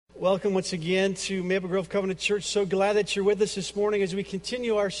Welcome once again to Maple Grove Covenant Church. So glad that you're with us this morning as we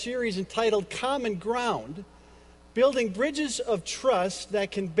continue our series entitled Common Ground, Building Bridges of Trust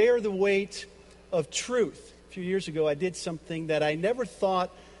that Can Bear the Weight of Truth. A few years ago, I did something that I never thought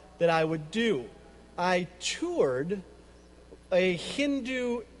that I would do. I toured a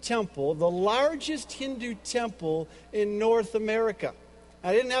Hindu temple, the largest Hindu temple in North America.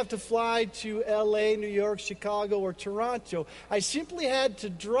 I didn't have to fly to LA, New York, Chicago, or Toronto. I simply had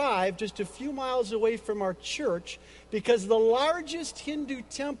to drive just a few miles away from our church because the largest Hindu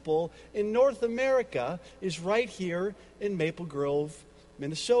temple in North America is right here in Maple Grove,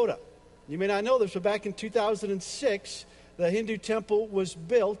 Minnesota. You may not know this, but back in 2006, the Hindu temple was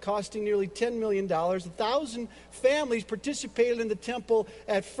built, costing nearly $10 million. 1,000 families participated in the temple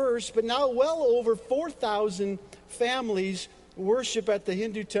at first, but now well over 4,000 families worship at the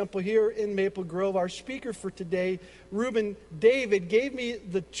Hindu temple here in Maple Grove. Our speaker for today, Reuben David, gave me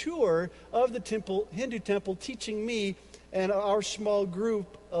the tour of the Hindu temple, teaching me and our small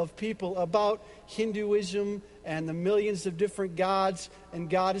group of people about Hinduism and the millions of different gods and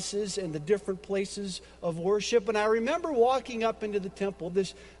goddesses and the different places of worship. And I remember walking up into the temple,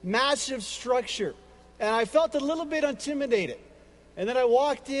 this massive structure, and I felt a little bit intimidated. And then I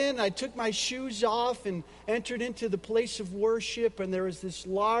walked in, I took my shoes off and entered into the place of worship, and there was this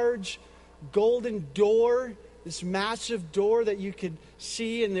large golden door, this massive door that you could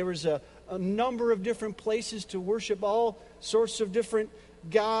see, and there was a number of different places to worship all sorts of different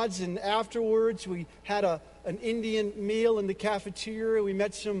gods. And afterwards we had an Indian meal in the cafeteria. We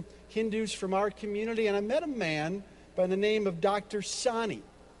met some Hindus from our community, and I met a man by the name of Dr. Sani,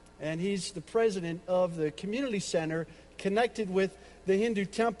 and he's the president of the community center connected with the Hindu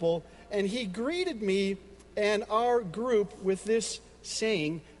temple, and he greeted me and our group with this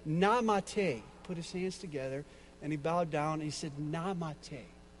saying, Namate. Put his hands together, and he bowed down, and he said, Namate,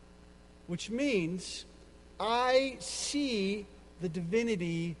 which means, I see the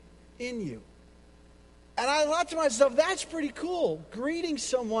divinity in you. And I thought to myself, that's pretty cool, greeting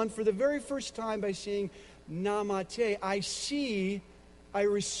someone for the very first time by saying, Namate. I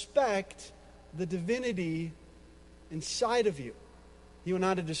respect the divinity inside of you. He went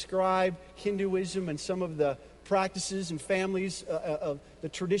on to describe Hinduism and some of the practices and families, of the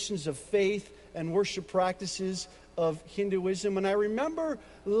traditions of faith and worship practices of Hinduism. And I remember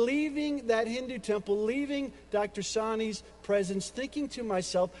leaving that Hindu temple, leaving Dr. Sani's presence, thinking to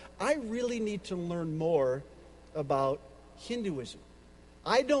myself, I really need to learn more about Hinduism.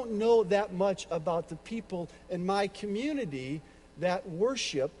 I don't know that much about the people in my community that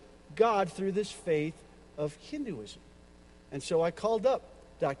worship God through this faith of Hinduism. And so I called up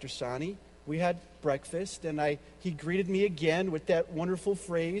Dr. Sani. We had breakfast, and he greeted me again with that wonderful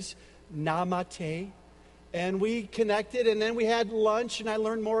phrase, Namate. And we connected, and then we had lunch, and I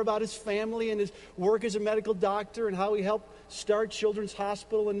learned more about his family and his work as a medical doctor and how he helped start Children's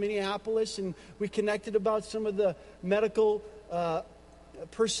Hospital in Minneapolis. And we connected about some of the medical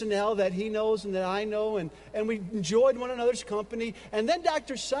personnel that he knows and that I know, and we enjoyed one another's company. And then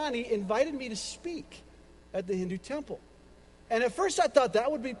Dr. Sani invited me to speak at the Hindu temple. And at first I thought that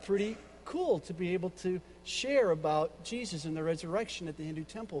would be pretty cool to be able to share about Jesus and the resurrection at the Hindu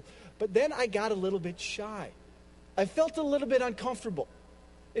temple. But then I got a little bit shy. I felt a little bit uncomfortable.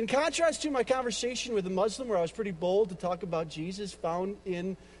 In contrast to my conversation with a Muslim, where I was pretty bold to talk about Jesus found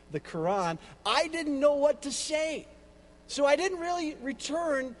in the Quran, I didn't know what to say. So I didn't really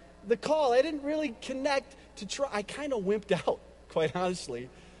return the call. I didn't really connect to try. I kind of wimped out, quite honestly,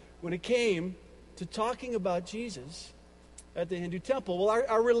 when it came to talking about Jesus at the Hindu temple. Well,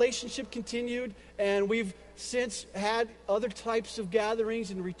 our relationship continued, and we've since had other types of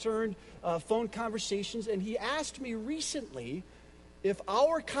gatherings and returned phone conversations. And he asked me recently if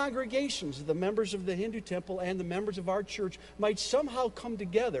our congregations, the members of the Hindu temple and the members of our church, might somehow come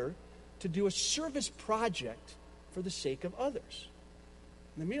together to do a service project for the sake of others.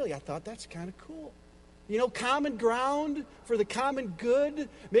 And immediately I thought, that's kind of cool. You know, common ground for the common good.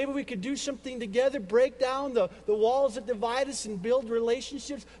 Maybe we could do something together, break down the walls that divide us and build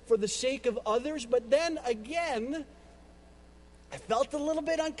relationships for the sake of others. But then again, I felt a little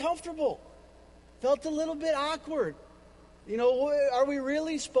bit uncomfortable. Felt a little bit awkward. You know, are we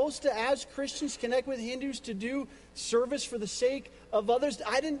really supposed to, as Christians, connect with Hindus to do service for the sake of others?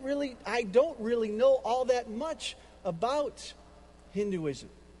 I don't really know all that much about Hinduism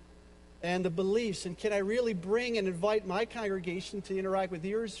and the beliefs, and can I really bring and invite my congregation to interact with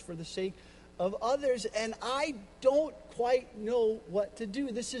yours for the sake of others? And I don't quite know what to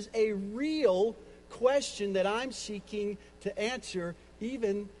do. This is a real question that I'm seeking to answer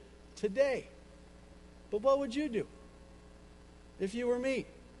even today. But what would you do if you were me?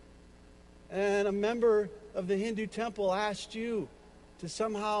 and a member of the Hindu temple asked you to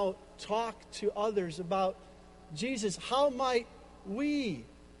somehow talk to others about Jesus, how might we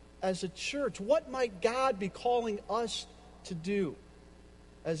as a church, what might God be calling us to do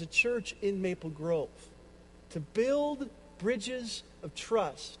as a church in Maple Grove? To build bridges of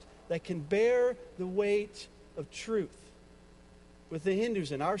trust that can bear the weight of truth with the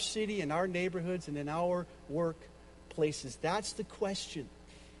Hindus in our city, in our neighborhoods, and in our workplaces. That's the question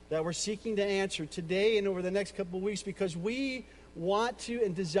that we're seeking to answer today and over the next couple of weeks, because we want to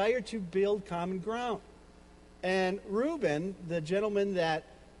and desire to build common ground. And Reuben, the gentleman that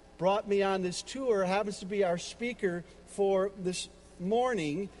brought me on this tour, happens to be our speaker for this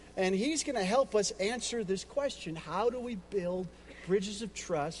morning, and he's going to help us answer this question: how do we build bridges of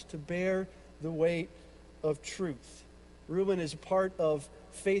trust to bear the weight of truth? Reuben is a part of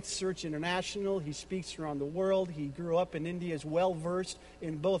Faith Search International. He speaks around the world. He grew up in India, is well versed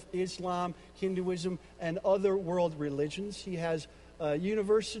in both Islam, Hinduism, and other world religions. He has a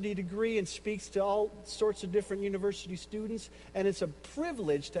university degree and speaks to all sorts of different university students, and it's a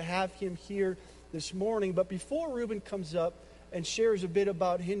privilege to have him here this morning. But before Reuben comes up and shares a bit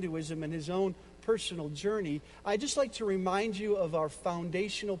about Hinduism and his own personal journey, I'd just like to remind you of our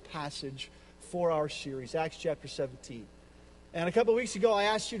foundational passage for our series, Acts chapter 17. And a couple of weeks ago, I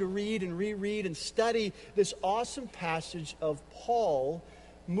asked you to read and reread and study this awesome passage of Paul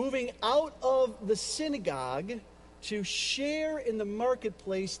moving out of the synagogue to share in the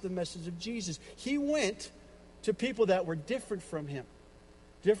marketplace the message of Jesus. He went to people that were different from him,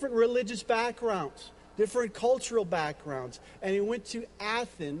 different religious backgrounds, different cultural backgrounds, and he went to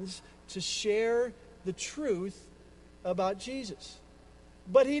Athens to share the truth about Jesus.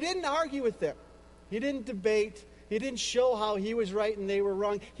 But he didn't argue with them. He didn't debate. He didn't show how he was right and they were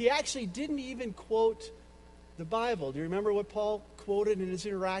wrong. He actually didn't even quote the Bible. Do you remember what Paul quoted in his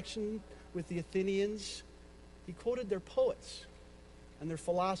interaction with the Athenians? He quoted their poets and their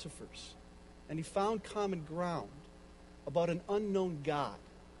philosophers. And he found common ground about an unknown God.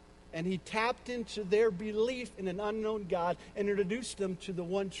 And he tapped into their belief in an unknown God and introduced them to the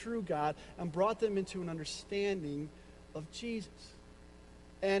one true God and brought them into an understanding of Jesus.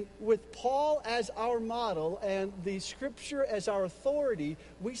 And with Paul as our model and the Scripture as our authority,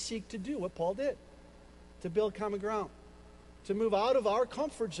 we seek to do what Paul did, to build common ground, to move out of our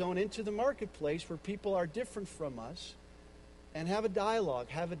comfort zone into the marketplace where people are different from us and have a dialogue,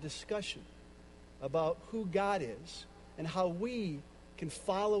 have a discussion about who God is and how we can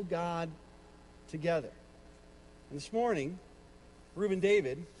follow God together. And this morning, Reuben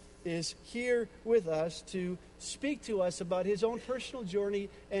David is here with us to speak to us about his own personal journey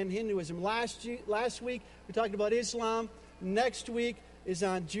and Hinduism. Last week, we talked about Islam. Next week is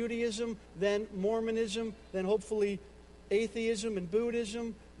on Judaism, then Mormonism, then hopefully atheism and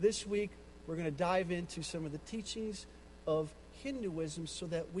Buddhism. This week, we're going to dive into some of the teachings of Hinduism so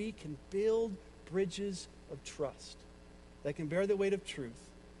that we can build bridges of trust that can bear the weight of truth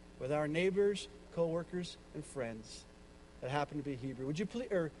with our neighbors, co-workers, and friends that happen to be Hebrew. Would you please,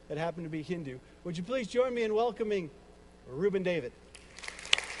 or that happen to be Hindu? Would you please join me in welcoming Reuben David?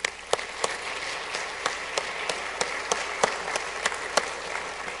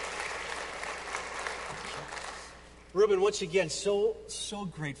 Reuben, once again, so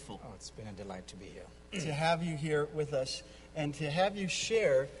grateful. Oh, it's been a delight to be here. To have you here with us and to have you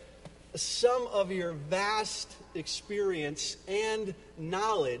share some of your vast experience and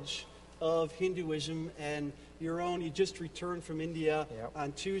knowledge of Hinduism and your own. You just returned from India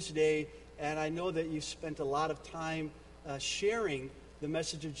on Tuesday, and I know that you've spent a lot of time sharing the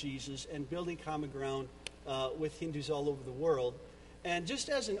message of Jesus and building common ground with Hindus all over the world. And just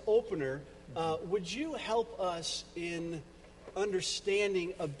as an opener, would you help us in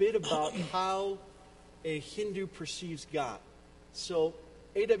understanding a bit about how a Hindu perceives God? So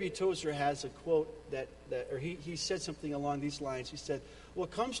A.W. Tozer has a quote or he said something along these lines. He said, "What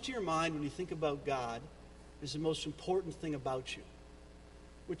comes to your mind when you think about God is the most important thing about you,"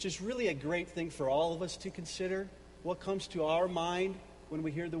 which is really a great thing for all of us to consider. What comes to our mind when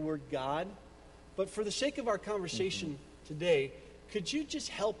we hear the word God? But for the sake of our conversation today, could you just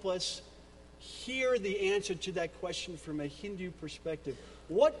help us hear the answer to that question from a Hindu perspective?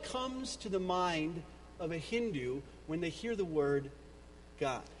 What comes to the mind of a Hindu when they hear the word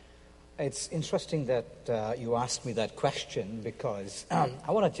God? It's interesting that you asked me that question because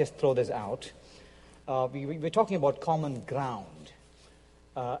I want to just throw this out. We're talking about common ground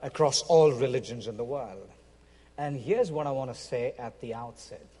across all religions in the world. And here's what I want to say at the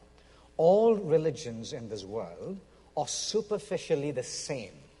outset. All religions in this world are superficially the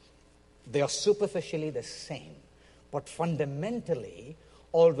same. They are superficially the same. But fundamentally,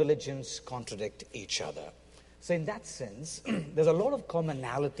 all religions contradict each other. So in that sense, there's a lot of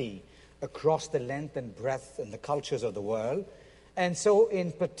commonality across the length and breadth and the cultures of the world. And so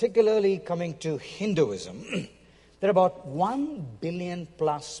in particularly coming to Hinduism, there are about 1 billion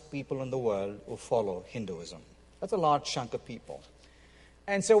plus people in the world who follow Hinduism. That's a large chunk of people.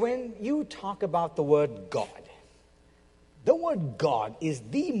 And so when you talk about the word God, the word God is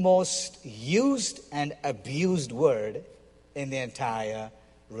the most used and abused word in the entire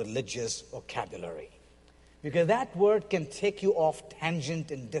religious vocabulary. Because that word can take you off tangent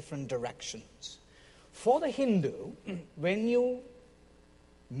in different directions. For the Hindu, when you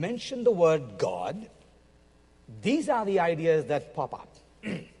mention the word God, these are the ideas that pop up.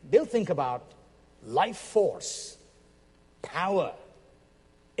 They'll think about life force, power,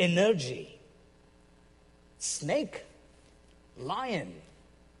 energy, snake, lion,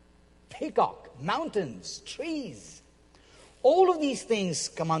 peacock, mountains, trees. All of these things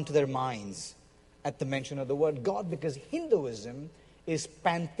come onto their minds at the mention of the word God, because Hinduism is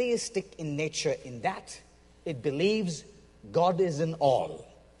pantheistic in nature in that it believes God is in all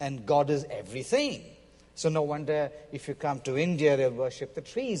and God is everything. So no wonder if you come to India, they'll worship the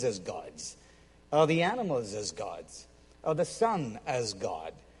trees as gods, or the animals as gods, or the sun as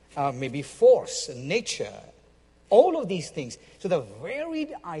God, maybe force, nature, all of these things. So the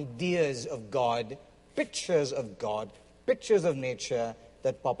varied ideas of God, pictures of nature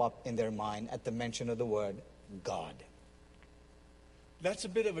that pop up in their mind at the mention of the word God. That's a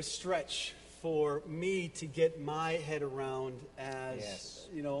bit of a stretch for me to get my head around as, Yes.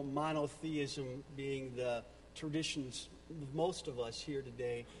 Monotheism being the traditions of most of us here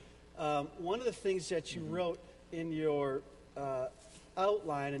today. One of the things that you wrote in your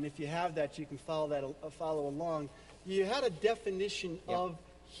outline, and if you have that, you can follow along. You had a definition of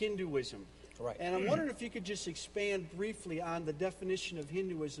Hinduism. Right. And I'm wondering if you could just expand briefly on the definition of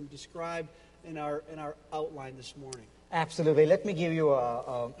Hinduism described in our outline this morning. Absolutely. Let me give you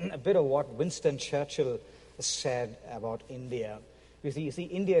a bit of what Winston Churchill said about India. You see,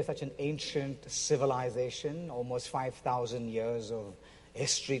 India is such an ancient civilization, almost 5,000 years of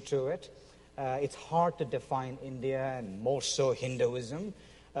history to it. It's hard to define India, and more so Hinduism.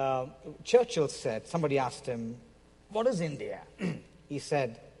 Churchill said, somebody asked him, what is India? He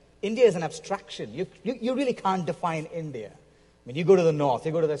said, India is an abstraction. You really can't define India. I mean, you go to the north,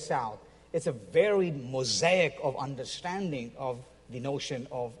 you go to the south. It's a varied mosaic of understanding of the notion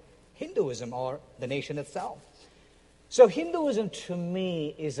of Hinduism or the nation itself. So Hinduism to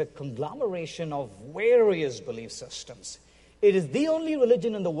me is a conglomeration of various belief systems. It is the only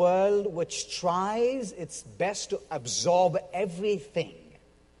religion in the world which tries its best to absorb everything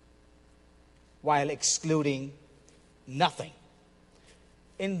while excluding nothing.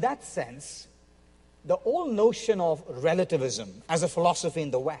 In that sense, the whole notion of relativism as a philosophy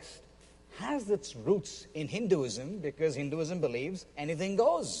in the West has its roots in Hinduism, because Hinduism believes anything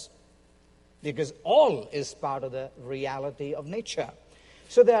goes, because all is part of the reality of nature.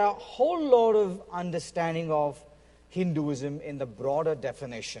 So there are a whole lot of understanding of Hinduism in the broader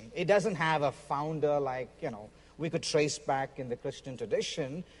definition. It doesn't have a founder like, we could trace back in the Christian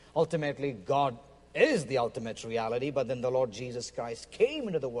tradition. Ultimately, God is the ultimate reality, but then the Lord Jesus Christ came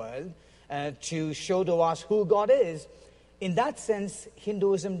into the world to show to us who God is. In that sense,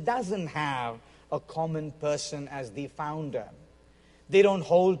 Hinduism doesn't have a common person as the founder. They don't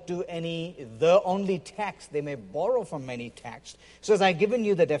hold to the only text. They may borrow from many texts. So as I've given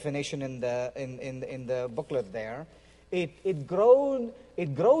you the definition in the booklet there, it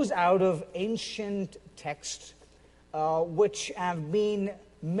grows out of ancient texts which have been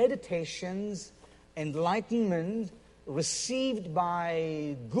meditations, enlightenment received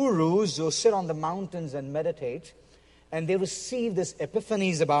by gurus who sit on the mountains and meditate, and they receive these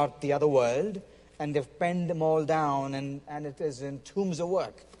epiphanies about the other world, and they've penned them all down, and it is in tombs of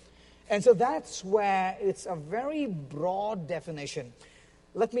work. And so that's where it's a very broad definition.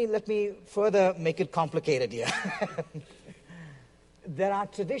 Let me further make it complicated here. There are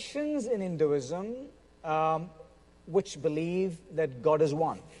traditions in Hinduism which believe that God is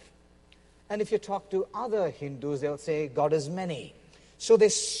one. And if you talk to other Hindus, they'll say God is many. So they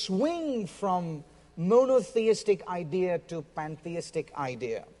swing from monotheistic idea to pantheistic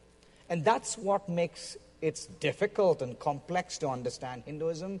idea. And that's what makes it difficult and complex to understand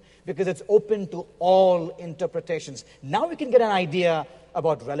Hinduism, because it's open to all interpretations. Now we can get an idea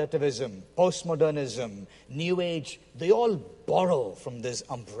about relativism, postmodernism, New Age. They all borrow from this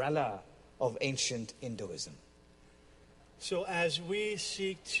umbrella of ancient Hinduism. So as we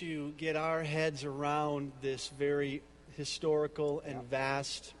seek to get our heads around this very historical and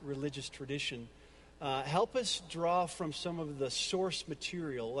vast religious tradition, Help us draw from some of the source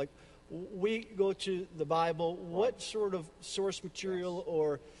material. Like, we go to the Bible, what sort of source material,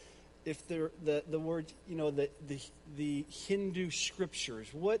 or if the word, the Hindu scriptures,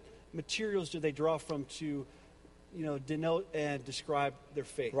 what materials do they draw from to, denote and describe their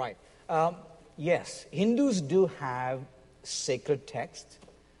faith? Right. Yes, Hindus do have sacred texts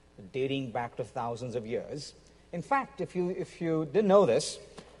dating back to thousands of years. In fact, if you didn't know this,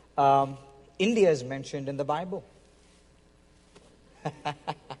 India is mentioned in the Bible.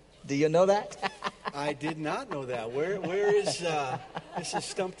 Do you know that? I did not know that. Where is this is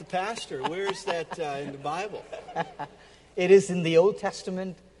Stump the Pastor? Where is that in the Bible? It is in the Old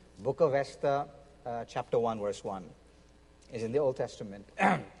Testament, Book of Esther, chapter 1, verse 1. It's in the Old Testament.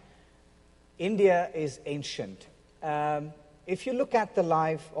 India is ancient. If you look at the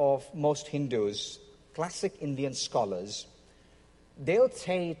life of most Hindus, classic Indian scholars, they'll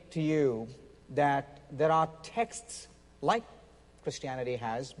say to you that there are texts like Christianity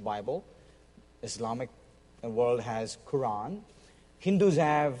has Bible, Islamic world has Quran. Hindus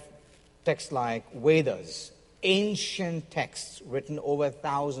have texts like Vedas, ancient texts written over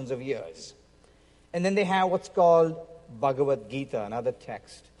thousands of years. And then they have what's called Bhagavad Gita, another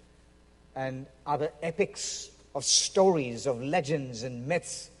text, and other epics of stories, of legends and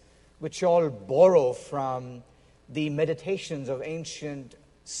myths, which all borrow from the meditations of ancient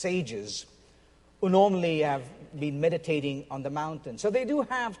sages who normally have been meditating on the mountain. So they do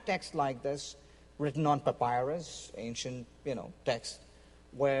have texts like this, written on papyrus, ancient, text,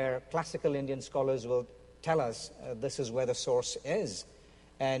 where classical Indian scholars will tell us this is where the source is.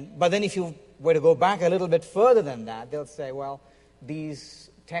 But then if you were to go back a little bit further than that, they'll say, well, these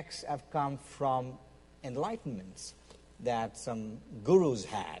texts have come from enlightenments that some gurus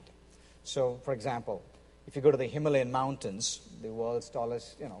had. So, for example, if you go to the Himalayan mountains, the world's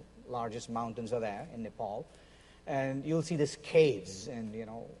tallest, largest mountains are there in Nepal, and you'll see these caves and,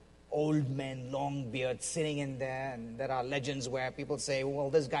 old men, long beards sitting in there, and there are legends where people say, well,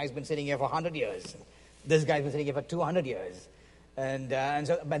 this guy's been sitting here for 100 years. This guy's been sitting here for 200 years.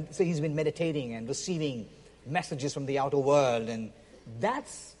 So he's been meditating and receiving messages from the outer world, and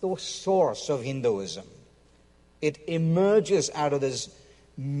that's the source of Hinduism. It emerges out of this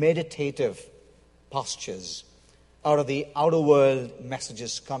meditative postures, out of the outer world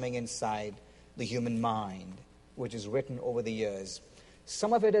messages coming inside the human mind, which is written over the years.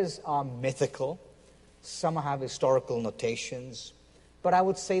 Some of it is mythical, some have historical notations, but I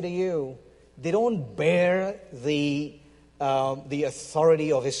would say to you, they don't bear the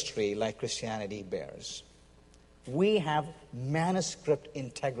authority of history like Christianity bears. We have manuscript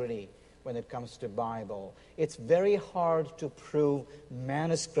integrity when it comes to Bible. It's very hard to prove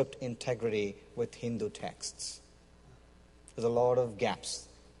manuscript integrity with Hindu texts. There's a lot of gaps.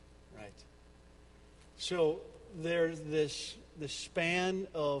 Right. So there's this span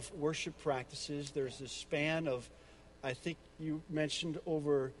of worship practices. There's this span of, I think you mentioned,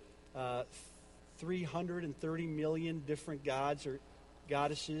 over 330 million different gods or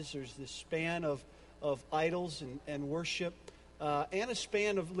goddesses. There's this span of idols and worship, and a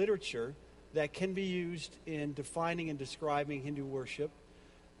span of literature that can be used in defining and describing Hindu worship.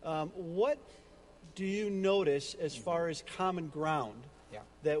 What do you notice as far as common ground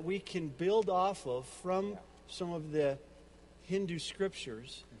that we can build off of from some of the Hindu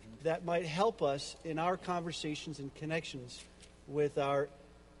scriptures that might help us in our conversations and connections with our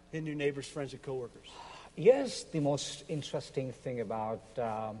Hindu neighbors, friends, and coworkers? Here's the most interesting thing about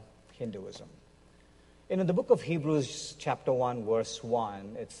Hinduism. In the book of Hebrews, chapter 1, verse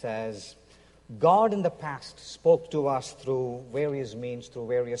 1, it says, God in the past spoke to us through various means, through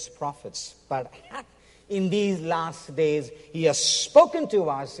various prophets, but in these last days, he has spoken to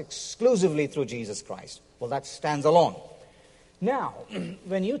us exclusively through Jesus Christ. Well, that stands alone. Now,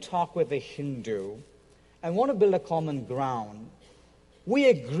 when you talk with a Hindu and want to build a common ground, we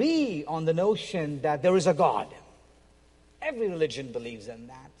agree on the notion that there is a God. Every religion believes in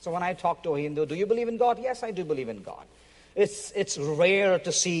that. So when I talk to a Hindu, do you believe in God? Yes, I do believe in God. It's rare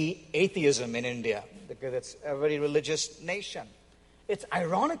to see atheism in India because it's a very religious nation. It's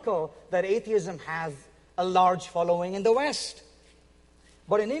ironical that atheism has a large following in the West.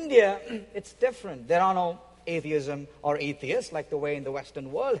 But in India, it's different. There are no atheism or atheists like the way in the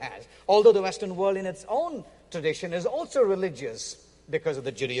Western world has. Although the Western world in its own tradition is also religious because of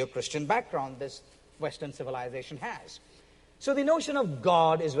the Judeo-Christian background this Western civilization has. So the notion of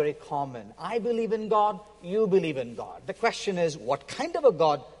God is very common. I believe in God, you believe in God. The question is, what kind of a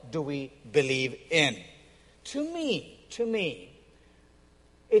God do we believe in? To me,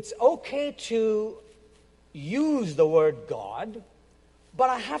 it's okay to use the word God, but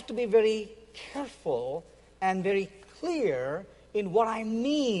I have to be very careful and very clear in what I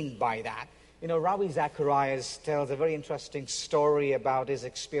mean by that. You know, Ravi Zacharias tells a very interesting story about his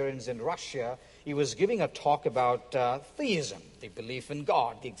experience in Russia. He was giving a talk about theism, the belief in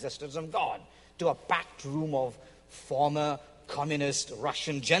God, the existence of God, to a packed room of former communist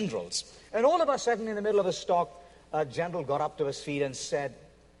Russian generals. And all of a sudden, in the middle of his talk, a general got up to his feet and said,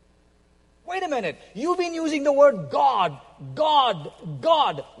 "Wait a minute, you've been using the word God, God,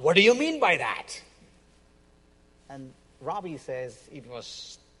 God. What do you mean by that?" And Ravi says he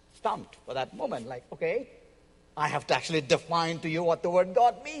was stumped for that moment, like, okay, I have to actually define to you what the word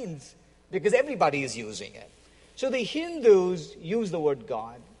God means, because everybody is using it. So the Hindus use the word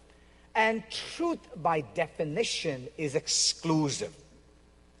God, and truth by definition is exclusive.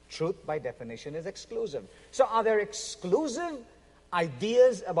 Truth by definition is exclusive. So are there exclusive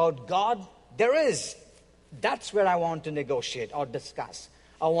ideas about God? There is. That's where I want to negotiate or discuss.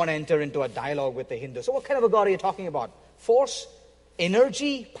 I want to enter into a dialogue with the Hindus. So what kind of a God are you talking about? Force?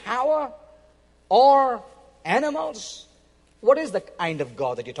 Energy? Power? Or animals? What is the kind of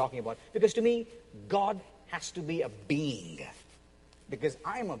God that you're talking about? Because to me, God has to be a being. Because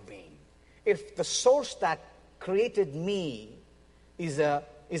I'm a being. If the source that created me is a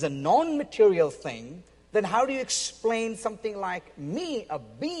non-material thing, then how do you explain something like me, a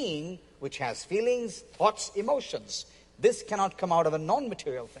being which has feelings, thoughts, emotions? This cannot come out of a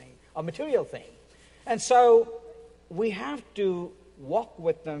non-material thing, a material thing. And so we have to walk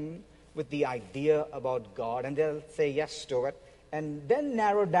with them with the idea about God, and they'll say yes to it, and then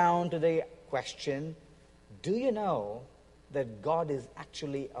narrow down to the question, do you know that God is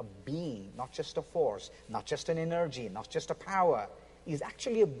actually a being, not just a force, not just an energy, not just a power? He's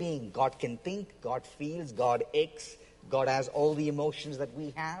actually a being. God can think, God feels, God aches, God has all the emotions that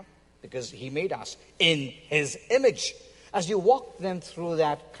we have because He made us in His image. As you walk them through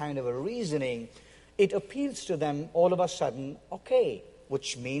that kind of a reasoning, it appeals to them all of a sudden, okay,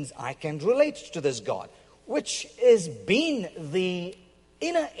 which means I can relate to this God, which has been the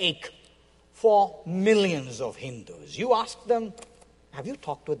inner ache for millions of Hindus. You ask them, have you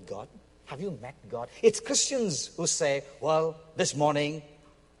talked with God? Have you met God? It's Christians who say, well, this morning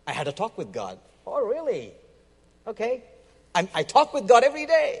I had a talk with God. Oh, really? Okay. I talk with God every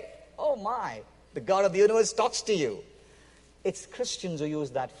day. Oh, my. The God of the universe talks to you. It's Christians who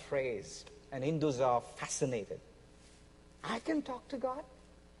use that phrase, and Hindus are fascinated. I can talk to God?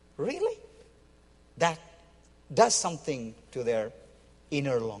 Really? That does something to their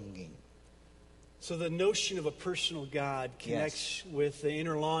inner longing. So the notion of a personal God connects with the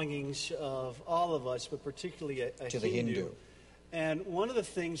inner longings of all of us, but particularly a to the Hindu. And one of the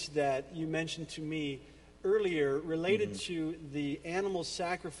things that you mentioned to me earlier related to the animal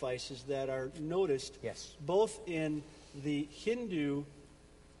sacrifices that are noticed both in the Hindu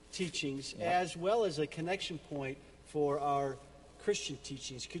teachings as well as a connection point for our Christian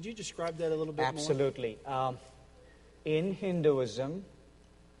teachings. Could you describe that a little bit more? Absolutely. In Hinduism,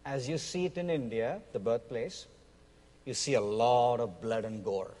 as you see it in India, the birthplace, you see a lot of blood and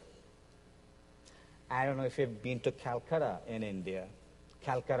gore. I don't know if you've been to Calcutta in India.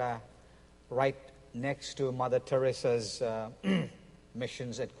 Calcutta, right next to Mother Teresa's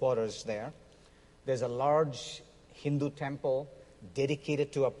missions headquarters there. There's a large Hindu temple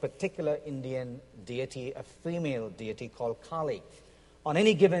dedicated to a particular Indian deity, a female deity called Kali. On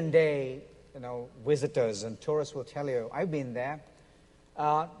any given day, visitors and tourists will tell you, I've been there.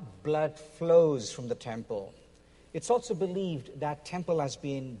 Blood flows from the temple. It's also believed that temple has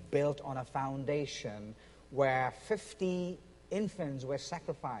been built on a foundation where 50 infants were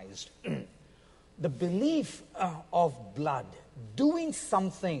sacrificed. The belief of blood doing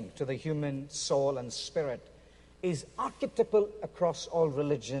something to the human soul and spirit is archetypal across all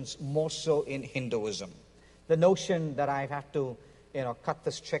religions, more so in Hinduism. The notion that I have to, cut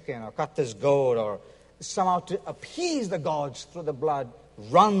this chicken or cut this goat or somehow to appease the gods through the blood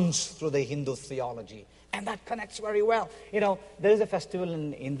runs through the Hindu theology. And that connects very well. There is a festival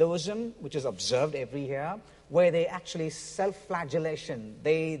in Hinduism which is observed every year where they actually self-flagellation.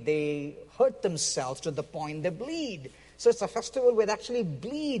 They hurt themselves to the point they bleed. So it's a festival where they actually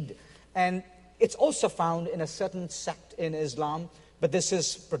bleed. And it's also found in a certain sect in Islam, but this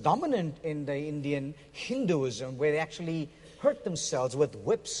is predominant in the Indian Hinduism where they actually hurt themselves with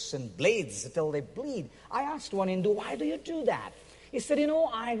whips and blades until they bleed. I asked one Hindu, why do you do that? He said,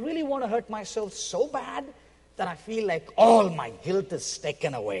 I really want to hurt myself so bad that I feel like all my guilt is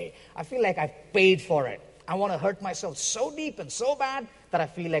taken away. I feel like I've paid for it. I want to hurt myself so deep and so bad that I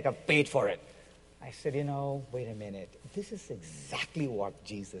feel like I've paid for it. I said, wait a minute. This is exactly what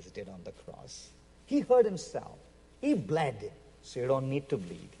Jesus did on the cross. He hurt himself. He bled. So you don't need to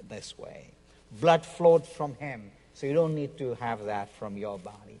bleed this way. Blood flowed from him. So you don't need to have that from your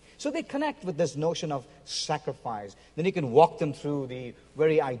body. So they connect with this notion of sacrifice. Then you can walk them through the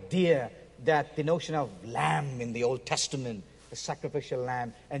very idea that the notion of lamb in the Old Testament, the sacrificial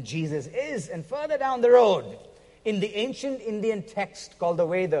lamb, and Jesus is. And further down the road, in the ancient Indian text called the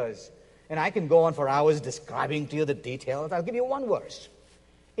Vedas, and I can go on for hours describing to you the details. I'll give you one verse.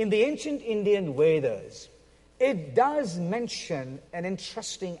 In the ancient Indian Vedas, it does mention an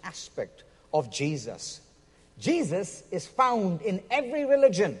interesting aspect of Jesus. Jesus is found in every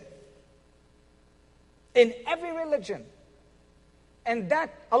religion. In every religion. And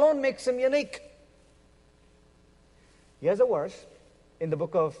that alone makes him unique. Here's a verse in the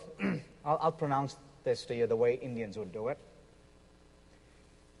book of, I'll pronounce this to you the way Indians would do it.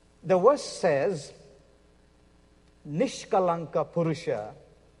 The verse says, Nishkalanka Purusha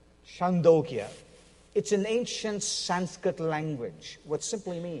Chandogya. It's an ancient Sanskrit language, which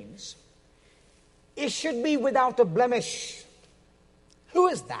simply means, it should be without a blemish. Who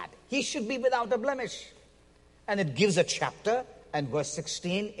is that? He should be without a blemish. And it gives a chapter and verse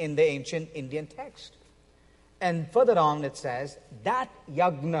 16 in the ancient Indian text. And further on it says, that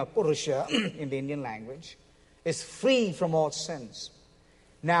Yagna Purusha, in the Indian language, is free from all sins.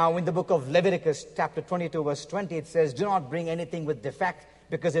 Now, in the book of Leviticus, chapter 22, verse 20, it says, do not bring anything with defect,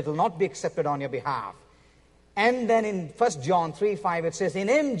 because it will not be accepted on your behalf. And then in 1 John 3:5, it says, in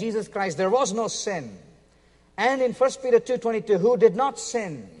him, Jesus Christ, there was no sin. And in 1 Peter 2:22, who did not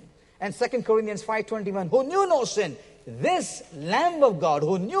sin. And 2 Corinthians 5:21, who knew no sin. This Lamb of God,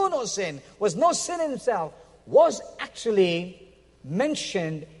 who knew no sin, was no sin in himself, was actually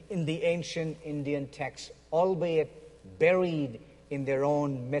mentioned in the ancient Indian text, albeit buried in their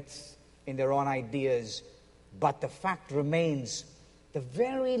own myths, in their own ideas. But the fact remains, the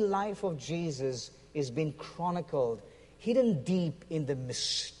very life of Jesus is being chronicled, hidden deep in the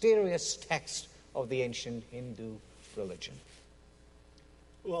mysterious text of the ancient Hindu religion.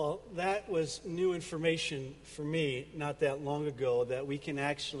 Well, that was new information for me not that long ago, that we can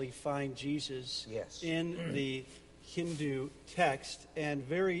actually find Jesus in the Hindu text, and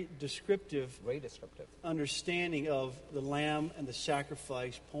very descriptive understanding of the lamb and the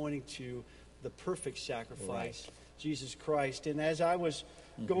sacrifice, pointing to the perfect sacrifice, Jesus Christ. And as I was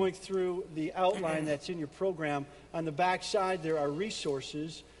going through the outline that's in your program, on the back side there are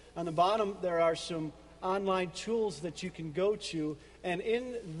resources. On the bottom there are some online tools that you can go to, and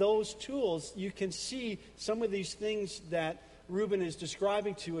in those tools you can see some of these things that Ruben is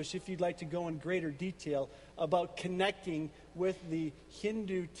describing to us, if you'd like to go in greater detail about connecting with the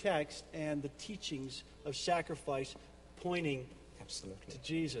Hindu text and the teachings of sacrifice pointing to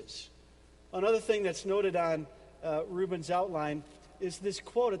Jesus. Another thing that's noted on Ruben's outline is this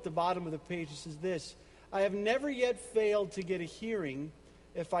quote at the bottom of the page. It says this: I have never yet failed to get a hearing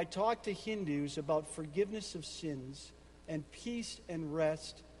if I talk to Hindus about forgiveness of sins and peace and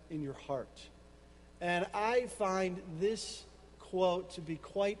rest in your heart. And I find this quote to be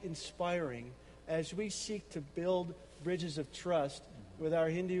quite inspiring as we seek to build bridges of trust with our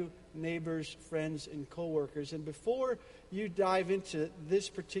Hindu neighbors, friends, and co-workers. And before you dive into this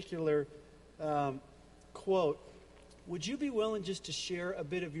particular quote, would you be willing just to share a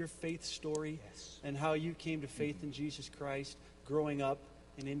bit of your faith story and how you came to faith in Jesus Christ growing up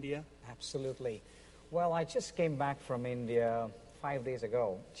in India? Absolutely. Well, I just came back from India 5 days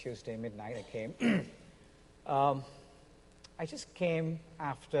ago. Tuesday midnight I came. I just came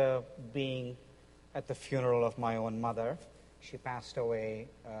after being at the funeral of my own mother. She passed away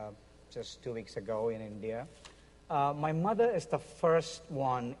just 2 weeks ago in India. My mother is the first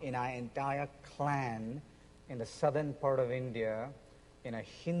one in our entire clan in the southern part of India, in a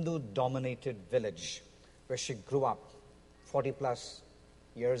Hindu-dominated village where she grew up 40-plus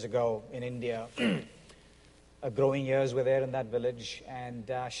years ago in India. Growing years were there in that village,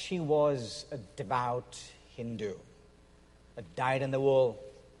 and she was a devout Hindu, a dyed-in-the-wool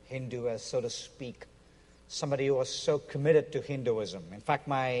Hindu, as so to speak, somebody who was so committed to Hinduism. In fact,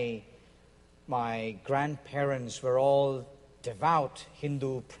 my grandparents were all devout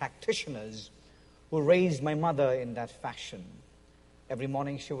Hindu practitioners who raised my mother in that fashion. Every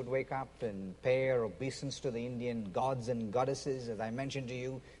morning she would wake up and pay her obeisance to the Indian gods and goddesses. As I mentioned to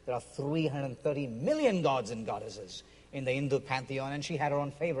you, there are 330 million gods and goddesses in the Hindu pantheon, and she had her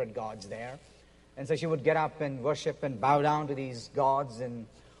own favorite gods there. And so she would get up and worship and bow down to these gods and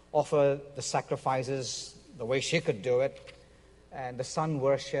offer the sacrifices the way she could do it, and the sun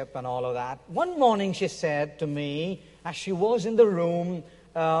worship and all of that. One morning she said to me, as she was in the room,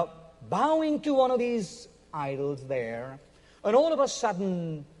 bowing to one of these idols there, and all of a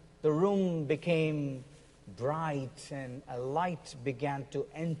sudden the room became bright, and a light began to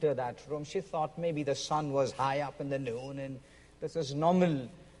enter that room. She thought maybe the sun was high up in the noon, and this is normal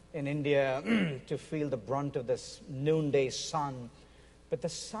in India to feel the brunt of this noonday sun. But the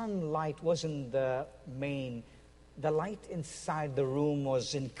sunlight wasn't the main. The light inside the room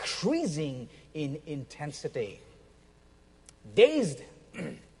was increasing in intensity. Dazed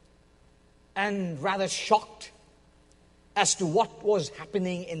and rather shocked as to what was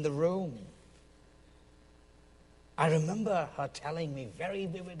happening in the room, I remember her telling me very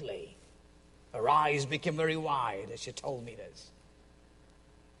vividly. Her eyes became very wide as she told me this.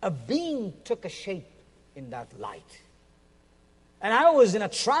 A being took a shape in that light. And I was in a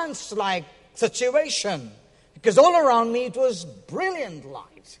trance-like situation because all around me it was brilliant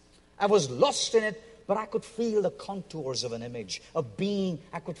light. I was lost in it, but I could feel the contours of an image, a being.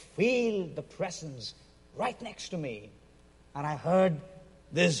 I could feel the presence right next to me. And I heard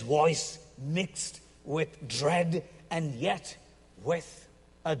this voice mixed with dread and yet with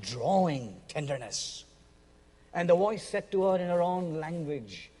a drawing tenderness. And the voice said to her in her own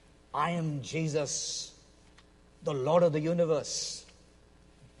language, I am Jesus, the Lord of the universe.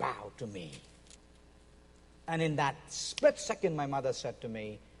 Bow to me. And in that split second, my mother said to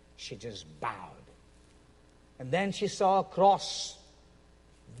me, she just bowed. And then she saw a cross,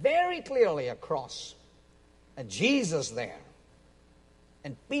 very clearly a cross, and Jesus there.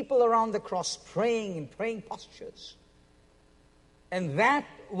 And people around the cross praying in praying postures. And that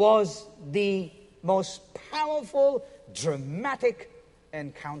was the most powerful, dramatic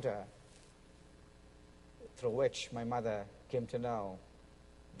encounter through which my mother came to know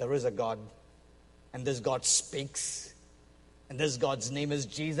there is a God, and this God speaks, and this God's name is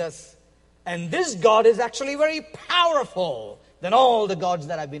Jesus, and this God is actually very powerful than all the gods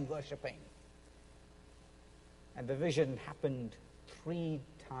that I've been worshiping. And the vision happened 3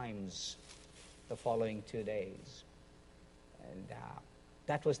 times the following 2 days. And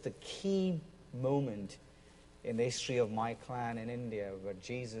that was the key moment in the history of my clan in India, where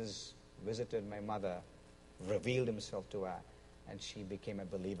Jesus visited my mother, revealed himself to her, and she became a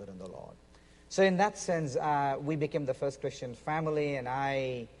believer in the Lord. So in that sense, we became the first Christian family, and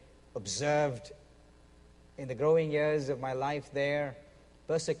I observed in the growing years of my life there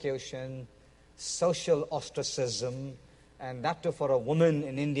persecution, social ostracism, and that too for a woman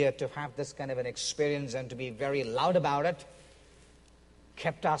in India to have this kind of an experience and to be very loud about it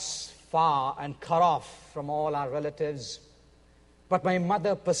kept us far and cut off from all our relatives. But my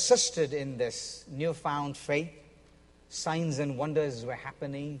mother persisted in this newfound faith. Signs and wonders were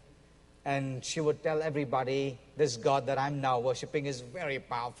happening, and she would tell everybody, this God that I'm now worshiping is very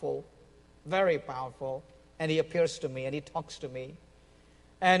powerful, and he appears to me and he talks to me.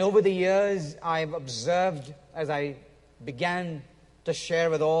 And over the years, I've observed as I began to share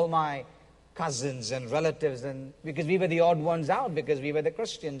with all my cousins and relatives, and because we were the odd ones out, because we were the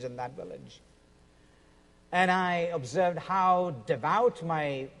Christians in that village. And I observed how devout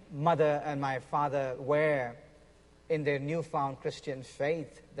my mother and my father were in their newfound Christian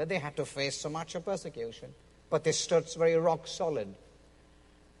faith, that they had to face so much of persecution, but they stood very rock solid.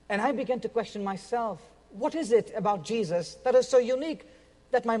 And I began to question myself, what is it about Jesus that is so unique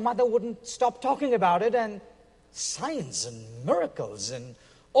that my mother wouldn't stop talking about it, and signs and miracles and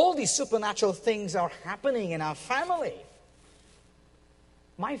all these supernatural things are happening in our family?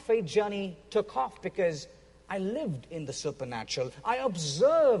 My faith journey took off because I lived in the supernatural. I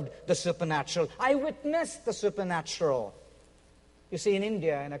observed the supernatural. I witnessed the supernatural. You see, in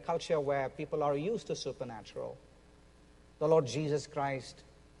India, in a culture where people are used to supernatural, the Lord Jesus Christ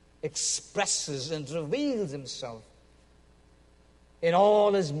expresses and reveals himself in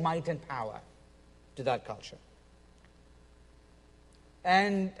all his might and power to that culture.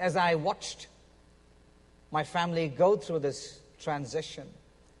 And as I watched my family go through this transition,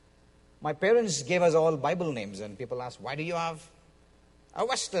 my parents gave us all Bible names, and people asked, why do you have a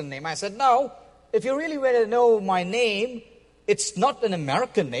Western name? I said, no, if you really want to know my name, it's not an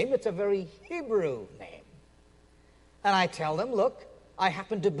American name, it's a very Hebrew name. And I tell them, look, I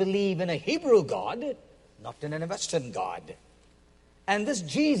happen to believe in a Hebrew God, not in a Western God. And this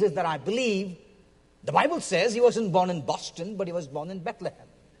Jesus that I believe, the Bible says he wasn't born in Boston, but he was born in Bethlehem.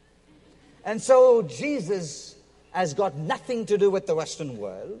 And so Jesus has got nothing to do with the Western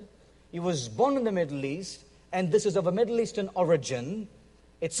world. He was born in the Middle East, and this is of a Middle Eastern origin.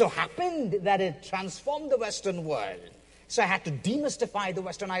 It so happened that it transformed the Western world. So I had to demystify the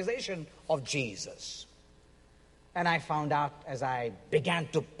Westernization of Jesus. And I found out as I began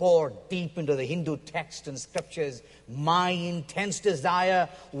to pour deep into the Hindu text and scriptures, my intense desire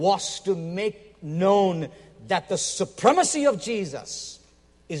was to make known that the supremacy of Jesus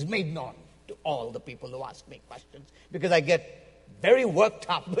is made known to all the people who ask me questions because I get very worked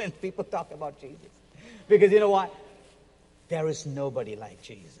up when people talk about Jesus. Because you know what? There is nobody like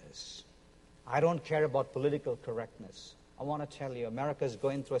Jesus. I don't care about political correctness. I want to tell you, America is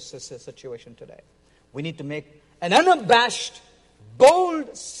going through a situation today. We need to make an unabashed,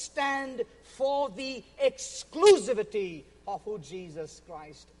 bold stand for the exclusivity of who Jesus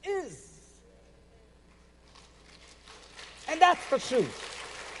Christ is. And that's the truth.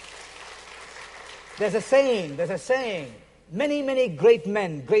 There's a saying. Many, many great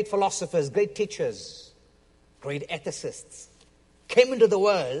men, great philosophers, great teachers, great ethicists came into the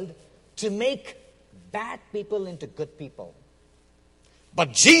world to make bad people into good people.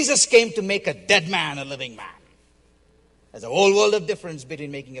 But Jesus came to make a dead man a living man. There's a whole world of difference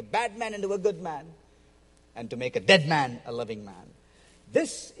between making a bad man into a good man and to make a dead man a living man.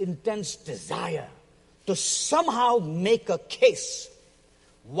 This intense desire to somehow make a case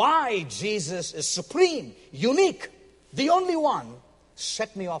why Jesus is supreme, unique, the only one,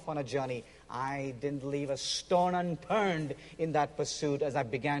 set me off on a journey. I didn't leave a stone unturned in that pursuit as I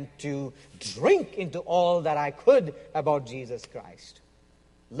began to drink into all that I could about Jesus Christ,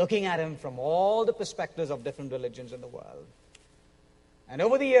 looking at him from all the perspectives of different religions in the world. And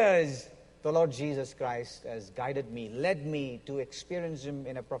over the years, the Lord Jesus Christ has guided me, led me to experience him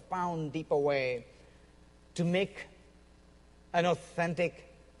in a profound, deeper way, to make an authentic,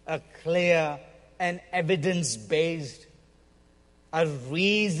 a clear, an evidence-based, a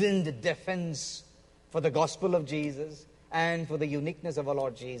reasoned defense for the gospel of Jesus and for the uniqueness of our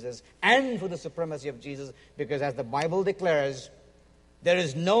Lord Jesus and for the supremacy of Jesus. Because as the Bible declares, there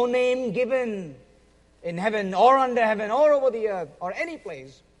is no name given in heaven or under heaven or over the earth or any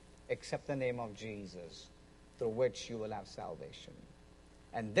place except the name of Jesus, through which you will have salvation.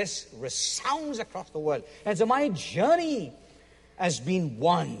 And this resounds across the world. And so my journey has been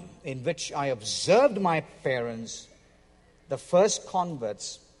one in which I observed my parents, the first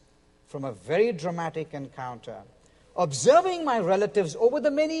converts, from a very dramatic encounter. Observing my relatives over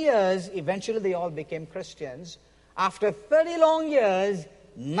the many years, eventually they all became Christians. After 30 long years,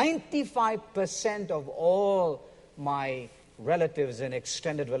 95% of all my relatives and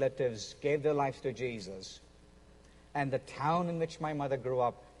extended relatives gave their lives to Jesus. And the town in which my mother grew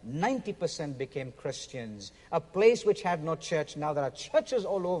up, 90% became Christians. A place which had no church, now there are churches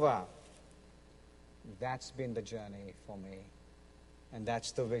all over. That's been the journey for me. And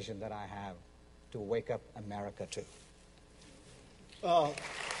that's the vision that I have, to wake up America to. Oh.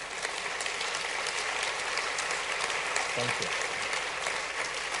 Thank you.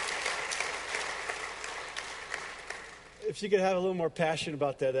 If you could have a little more passion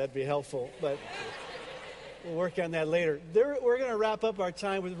about that, that'd be helpful. But we'll work on that later. We're going to wrap up our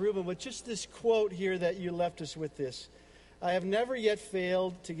time with Reuben with just this quote here that you left us with this. I have never yet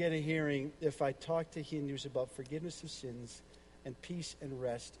failed to get a hearing if I talk to Hindus about forgiveness of sins and peace and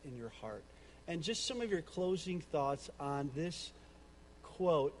rest in your heart. And just some of your closing thoughts on this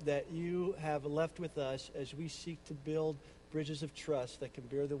quote that you have left with us as we seek to build bridges of trust that can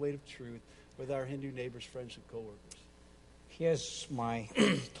bear the weight of truth with our Hindu neighbors, friends, and co-workers. Here's my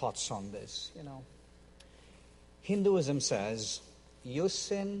thoughts on this. Hinduism says, you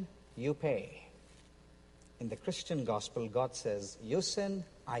sin, you pay. In the Christian gospel, God says, you sin,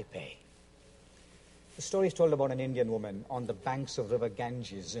 I pay. The story is told about an Indian woman on the banks of River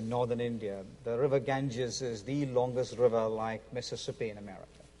Ganges in northern India. The River Ganges is the longest river like Mississippi in America.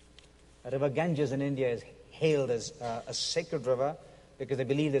 The River Ganges in India is hailed as a sacred river because they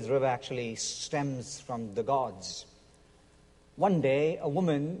believe this river actually stems from the gods. One day, a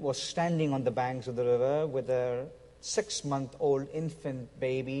woman was standing on the banks of the river with a 6-month-old infant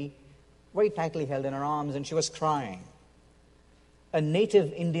baby very tightly held in her arms, and she was crying. A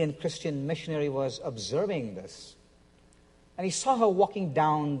native Indian Christian missionary was observing this, and he saw her walking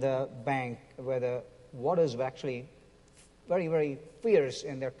down the bank where the waters were actually very, very fierce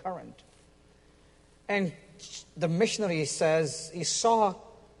in their current. And the missionary says he saw her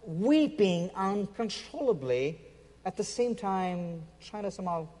weeping uncontrollably, at the same time trying to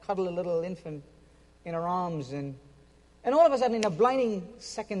somehow cuddle a little infant in her arms. And all of a sudden, in a blinding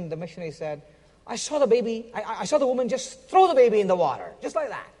second, the missionary said, I saw the baby, I saw the woman just throw the baby in the water, just like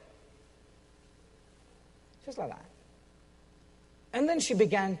that. Just like that. And then she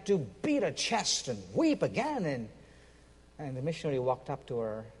began to beat her chest and weep again. And the missionary walked up to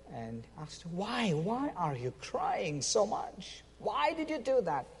her and asked her, why? Why are you crying so much? Why did you do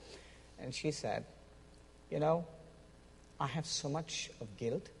that? And she said, I have so much of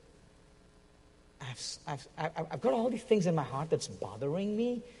guilt. I've got all these things in my heart that's bothering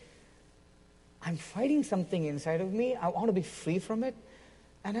me. I'm fighting something inside of me. I want to be free from it.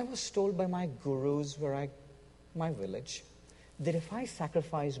 And I was told by my gurus my village, that if I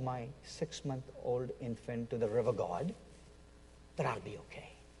sacrifice my 6-month-old infant to the river god, that I'll be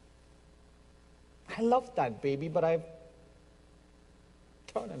okay. I love that baby, but I've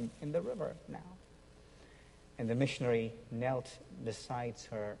thrown him in the river now. And the missionary knelt beside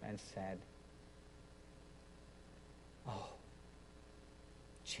her and said, "Oh,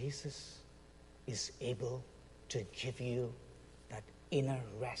 Jesus is able to give you that inner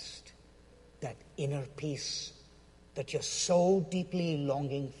rest, that inner peace that you're so deeply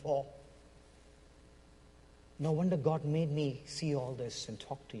longing for. No wonder God made me see all this and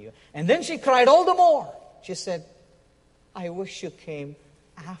talk to you." And then she cried all the more. She said, "I wish you came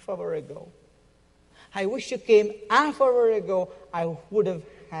half hour ago. I wish you came half hour ago. I would have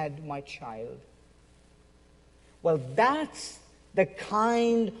had my child." Well, that's the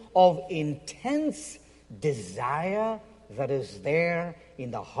kind of intense desire that is there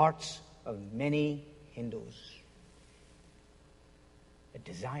in the hearts of many Hindus. A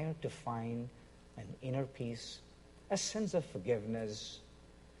desire to find an inner peace, a sense of forgiveness,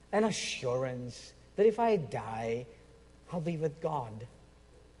 an assurance that if I die, I'll be with God.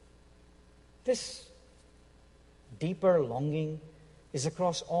 This deeper longing is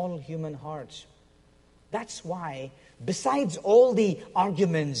across all human hearts. That's why, besides all the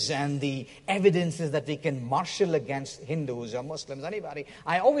arguments and the evidences that we can marshal against Hindus or Muslims, anybody,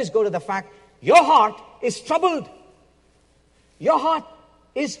 I always go to the fact, your heart is troubled. Your heart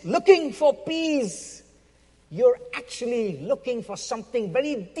is looking for peace. You're actually looking for something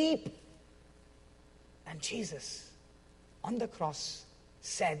very deep. And Jesus, on the cross,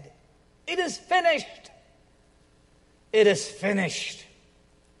 said, "It is finished. It is finished.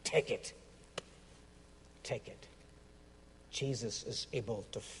 Take it. Take it." Jesus is able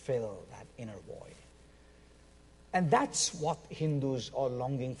to fill that inner void. And that's what Hindus are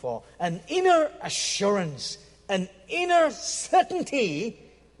longing for. An inner assurance, an inner certainty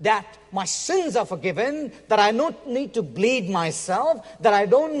that my sins are forgiven, that I don't need to bleed myself, that I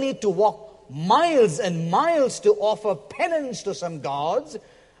don't need to walk miles and miles to offer penance to some gods.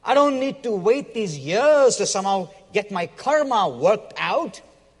 I don't need to wait these years to somehow get my karma worked out,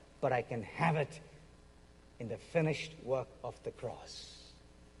 but I can have it in the finished work of the cross.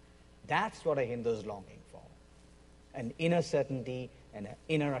 That's what a Hindu is longing for. An inner certainty and an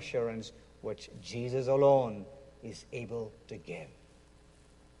inner assurance which Jesus alone is able to give.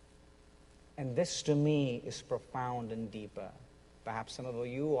 And this to me is profound and deeper. Perhaps some of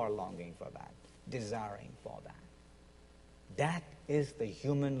you are longing for that, desiring for that. That is the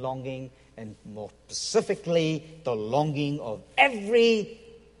human longing, and more specifically, the longing of every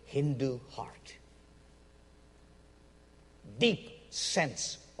Hindu heart. Deep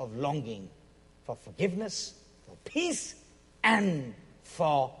sense of longing for forgiveness, for peace, and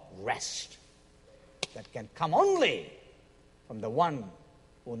for rest. That can come only from the one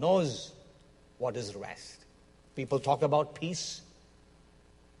who knows what is rest. People talk about peace,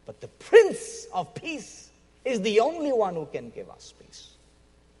 but the Prince of Peace is the only one who can give us peace.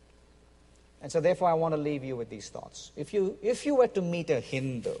 And so therefore I want to leave you with these thoughts. If you were to meet a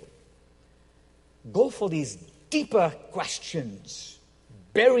Hindu, go for these deeper questions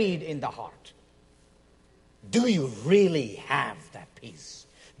buried in the heart. Do you really have that peace?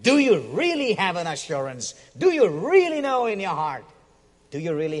 Do you really have an assurance? Do you really know in your heart? Do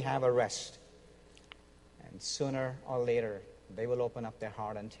you really have a rest? And sooner or later, they will open up their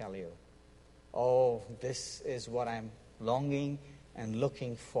heart and tell you, "Oh, this is what I'm longing and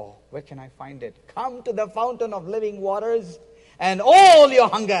looking for. Where can I find it?" Come to the fountain of living waters, and all your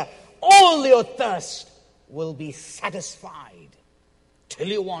hunger, all your thirst will be satisfied till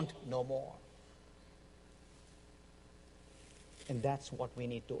you want no more. And that's what we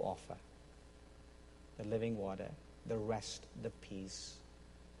need to offer. The living water, the rest, the peace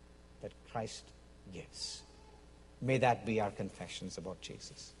that Christ gives. May that be our confessions about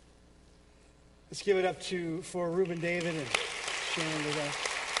Jesus. Let's give it up for Reuben David and Shannon with us.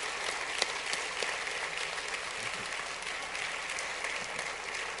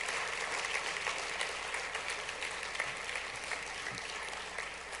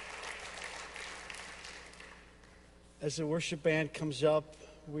 As the worship band comes up,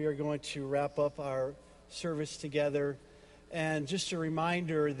 we are going to wrap up our service together. And just a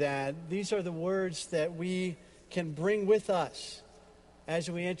reminder that these are the words that we can bring with us as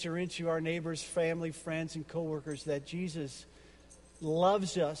we enter into our neighbors, family, friends, and coworkers, that Jesus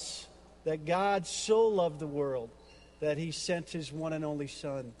loves us, that God so loved the world that he sent his one and only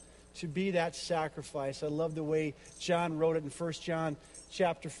Son to be that sacrifice. I love the way John wrote it in 1 John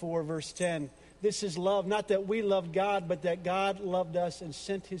chapter 4, verse 10. This is love, not that we loved God, but that God loved us and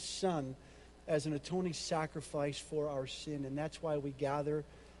sent his Son as an atoning sacrifice for our sin. And that's why we gather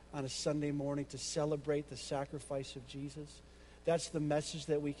on a Sunday morning to celebrate the sacrifice of Jesus. That's the message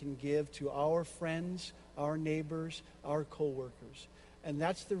that we can give to our friends, our neighbors, our co-workers. And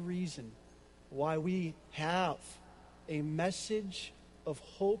that's the reason why we have a message of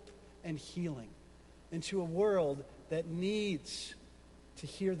hope and healing into a world that needs to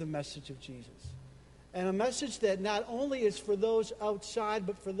hear the message of Jesus. And a message that not only is for those outside,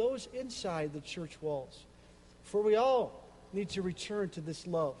 but for those inside the church walls. For we all need to return to this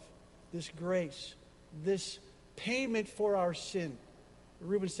love, this grace, this payment for our sin.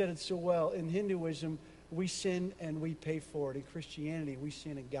 Reuben said it so well. In Hinduism, we sin and we pay for it. In Christianity, we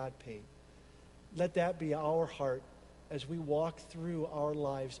sin and God paid. Let that be our heart as we walk through our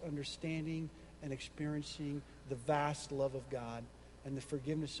lives, understanding and experiencing the vast love of God and the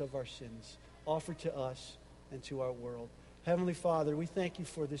forgiveness of our sins offered to us and to our world. Heavenly Father, we thank you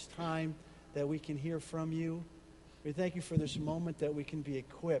for this time that we can hear from you. We thank you for this moment that we can be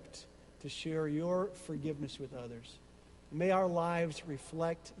equipped to share your forgiveness with others. May our lives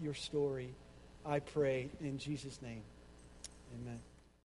reflect your story, I pray, in Jesus' name. Amen.